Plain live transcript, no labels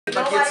I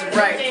get it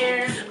right.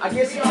 I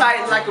get it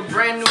tight like a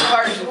brand new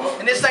version.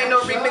 And this ain't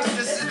no remix,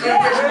 this is the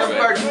original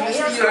version. This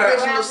is the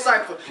original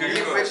cypher, the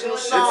original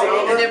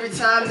song. And every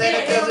time that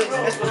it does it,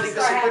 it's believe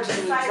it's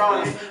originally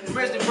wrong.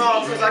 Originally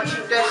wrong because I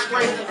keep that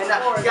strength. And I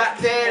got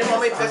that,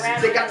 homie,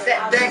 they got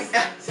that dank.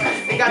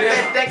 They got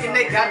that dank and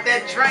they got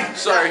that drink.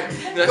 Sorry,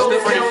 that's so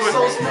different.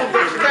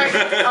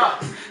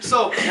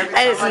 So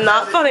it's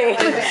not funny.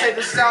 They say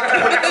the South.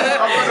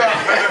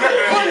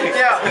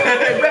 Yeah,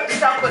 they rep the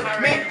South, but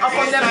me, I'm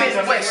from that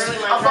Midwest.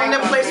 I'm from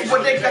that place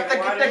where they got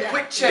that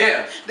quick check.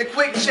 Yeah. The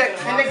quick check,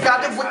 and they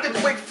got it with the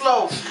quick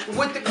flow,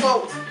 with the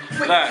quote,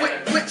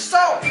 quick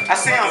soul. I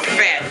say I'm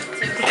fat,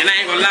 and I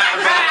ain't gonna lie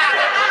about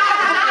it.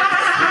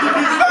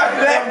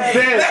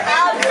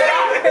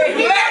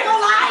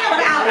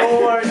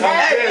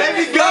 Hey, let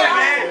me go,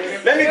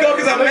 man. Let me go,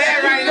 cause I'm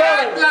mad right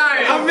now.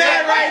 I'm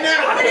mad right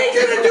now. I need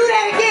you to do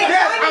that again.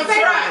 Yes, I'm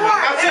trying.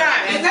 I'm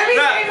trying. Let me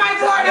say my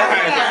part over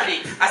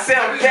there. I say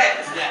I'm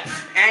fat.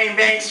 I ain't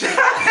bang straight.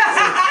 No,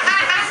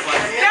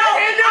 I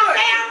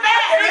say I'm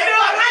fat. I'm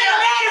not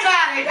mad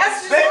about it.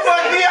 That's just They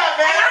fucked me up,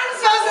 man. I'm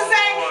supposed to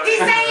say, he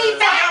say he's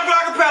fat. I'm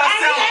talking about I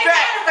say I'm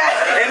fat.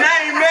 And I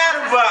ain't mad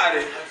about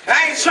it.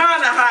 I ain't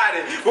trying to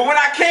hide it. But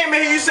when I came in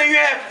here, you said you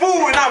had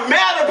food, and I'm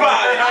mad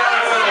about it.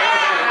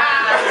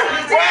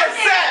 Where's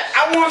that?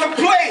 I want to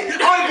play. I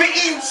want to be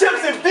eating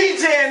chips and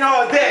DJing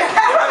all day.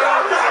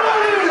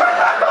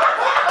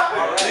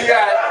 You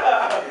got it.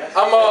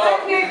 I'm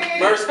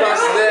my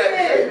response to that.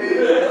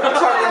 I'm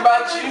talking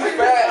about you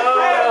fat,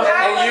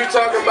 and you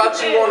talking about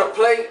you want to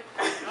plate.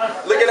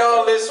 Look at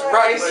all this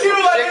rice, chicken,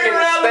 and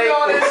steak.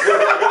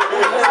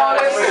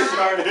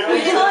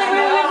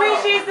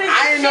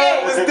 I didn't know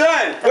it was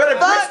done. Where the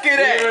brisket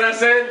at? You know what I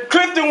said?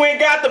 Clifton went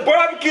got the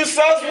barbecue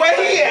sauce. Where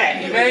he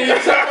at? Man, you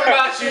talking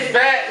about you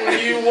fat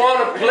and you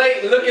want a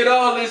plate. Look at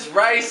all this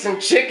rice and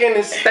chicken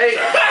and steak.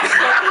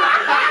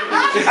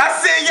 I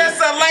said, yes,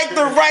 I like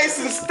the rice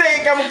and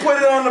steak. I'm gonna put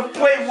it on the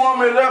plate,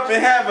 warm it up,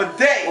 and have a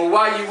day. Well,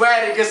 while you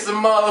at it, get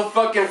some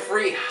motherfucking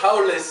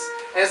frijoles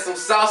and some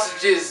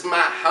sausages,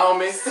 my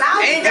homie.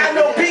 Ain't got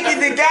no pique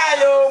de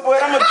gallo,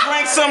 but I'm gonna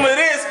drink some of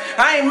this.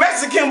 I ain't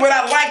Mexican, but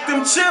I like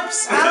them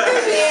chips.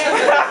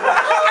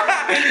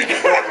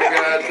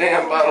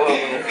 Goddamn bottle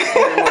opener.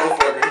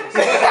 Motherfucker.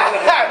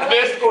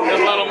 This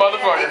little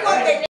motherfucker.